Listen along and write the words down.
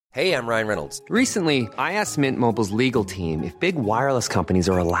Hey, I'm Ryan Reynolds. Recently, I asked Mint Mobile's legal team if big wireless companies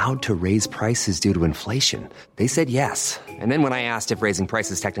are allowed to raise prices due to inflation. They said yes. And then when I asked if raising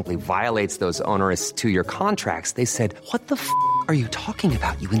prices technically violates those onerous two-year contracts, they said, "What the f*** are you talking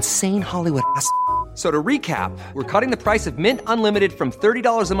about, you insane Hollywood ass?" So to recap, we're cutting the price of Mint Unlimited from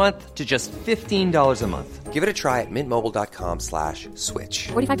 $30 a month to just $15 a month. Give it a try at mintmobile.com/switch.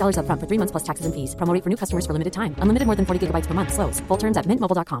 $45 up front for 3 months plus taxes and fees. Promo rate for new customers for limited time. Unlimited more than 40 gigabytes per month. Slows full terms at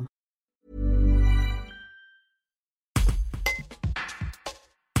mintmobile.com.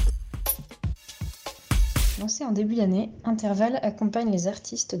 Lancé en début d'année, Interval accompagne les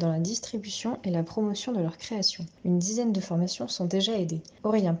artistes dans la distribution et la promotion de leurs créations. Une dizaine de formations sont déjà aidées.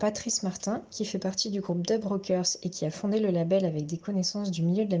 Aurélien Patrice Martin, qui fait partie du groupe Dub Rockers et qui a fondé le label avec des connaissances du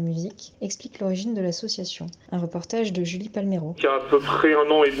milieu de la musique, explique l'origine de l'association. Un reportage de Julie Palmero. Il y a à peu près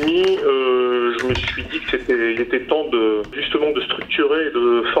 1 an et demi, je me suis dit qu'il était temps de structurer et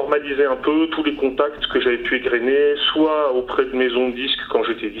de formaliser un peu tous les contacts que j'avais pu égrener, soit auprès de maisons de disques quand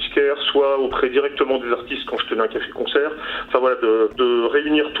j'étais disquaire, soit auprès directement des artistes quand je tenais un café-concert. Enfin voilà, de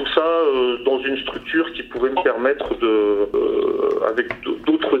réunir tout ça dans une structure qui pouvait me permettre avec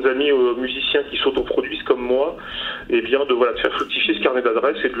d'autres amis musiciens qui s'autoproduisent comme moi, et bien de faire fructifier ce carnet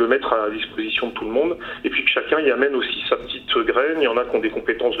d'adresses et de le mettre à disposition de tout le monde. Et puis que chacun y amène aussi sa petite graine. Il y en a qui ont des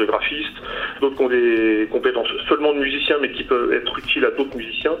compétences de graphiste, d'autres qui ont des compétences seulement de musiciens, mais qui peuvent être utiles à d'autres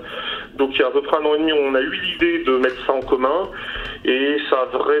musiciens. Donc il y a à peu près 1 an et demi, on a eu l'idée de mettre ça en commun, et ça a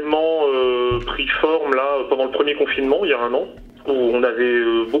vraiment pris forme là pendant le premier confinement, il y a 1 an, où on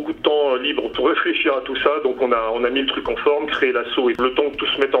avait beaucoup de temps libre pour réfléchir à tout ça. Donc on a mis le truc en forme, créé l'asso, et le temps que tout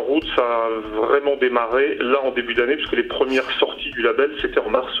se mette en route, ça a vraiment démarré là en début d'année, puisque les premières sorties du label c'était en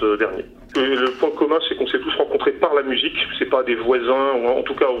mars dernier. Le point commun, c'est qu'on s'est tous rencontrés par la musique. C'est pas des voisins, ou en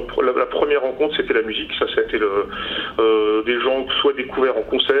tout cas la première rencontre c'était la musique. Ça a été des gens soit découverts en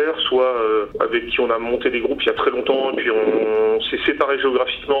concert, soit avec qui on a monté des groupes il y a très longtemps, et puis on s'est séparés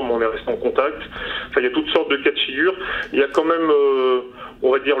géographiquement, mais on est resté en contact. Enfin, il y a toutes sortes de cas de figure. Il y a quand même,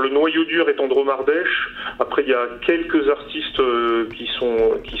 on va dire, le noyau dur est en Drôme-Ardèche. Après, il y a quelques artistes qui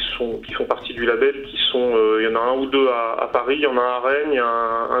font partie du label, il y en a 1 ou 2 à Paris, il y en a un à Rennes, il y a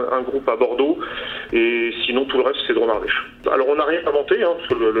un groupe à Bordeaux, et sinon tout le reste c'est Drôme-Ardèche. Alors on n'a rien inventé, parce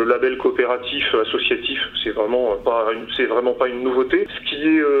que le label coopératif associatif c'est vraiment pas une nouveauté. Ce qui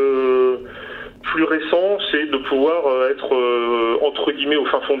est plus récent, c'est de pouvoir être entre guillemets au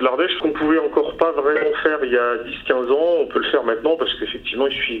fin fond de l'Ardèche, ce qu'on pouvait encore pas vraiment faire il y a 10-15 ans. On peut le faire maintenant parce qu'effectivement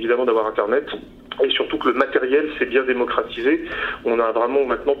il suffit évidemment d'avoir internet, et surtout que le matériel s'est bien démocratisé. On a vraiment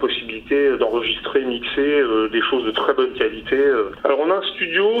maintenant possibilité d'enregistrer, mixer des choses de très bonne qualité. Alors on a un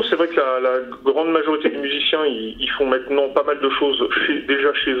studio, c'est vrai que la grande majorité des musiciens ils font maintenant pas mal de choses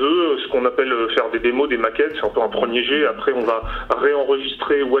déjà chez eux, ce qu'on appelle faire des démos, des maquettes, c'est un peu un premier jet. Après on va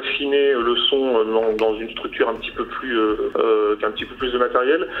réenregistrer ou affiner le son dans une structure un petit peu plus de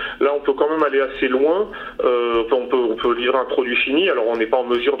matériel. Là on peut quand même aller assez loin. On peut livrer un produit fini. Alors on n'est pas en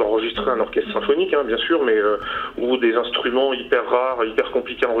mesure d'enregistrer un orchestre symphonique, bien sûr, mais ou des instruments hyper rares, hyper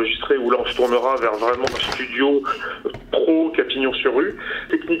compliqués à enregistrer, où là on se tournera vers vraiment un studio pro qui a pignon sur rue.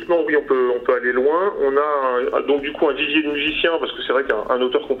 Techniquement, oui, on peut aller loin. On a donc du coup un vivier de musiciens, parce que c'est vrai qu'un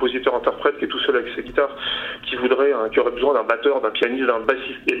auteur, compositeur, interprète qui est tout seul avec sa guitare, qui aurait besoin d'un batteur, d'un pianiste, d'un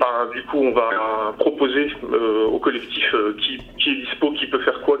bassiste, et du coup on va proposer au collectif qui est dispo, qui peut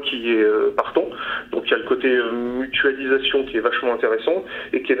faire quoi, qui est partant. Donc il y a le côté mutualisation qui est vachement intéressant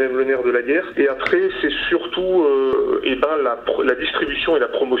et qui est même le nerf de la guerre. Et après c'est surtout la distribution et la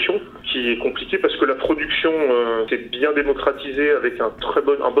promotion qui est compliquée, parce que la production c'est bien démocratisé. Avec un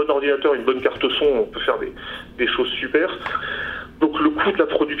bon ordinateur, une bonne carte son, on peut faire des choses super. Donc le coût de la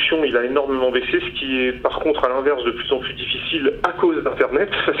production, il a énormément baissé, ce qui est par contre à l'inverse de plus en plus difficile à cause d'Internet,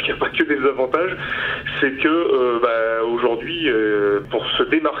 parce qu'il n'y a pas que des avantages. C'est que aujourd'hui, pour se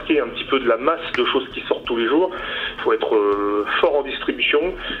démarquer un petit peu de la masse de choses qui sortent tous les jours, il faut être fort en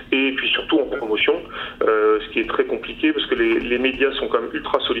distribution et puis surtout en promotion, ce qui est très compliqué parce que les médias sont quand même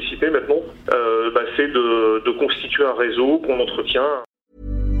ultra sollicités maintenant. C'est de constituer un réseau qu'on entretient.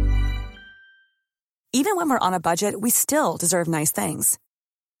 Even when we're on a budget, we still deserve nice things.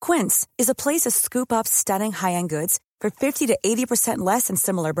 Quince is a place to scoop up stunning high-end goods for 50 to 80% less than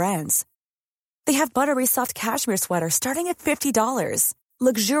similar brands. They have buttery soft cashmere sweaters starting at $50,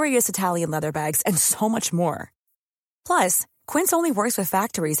 luxurious Italian leather bags, and so much more. Plus, Quince only works with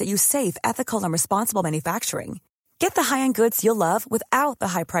factories that use safe, ethical, and responsible manufacturing. Get the high-end goods you'll love without the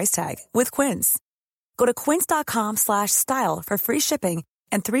high price tag with Quince. Go to quince.com/style for free shipping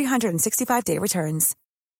and 365-day returns.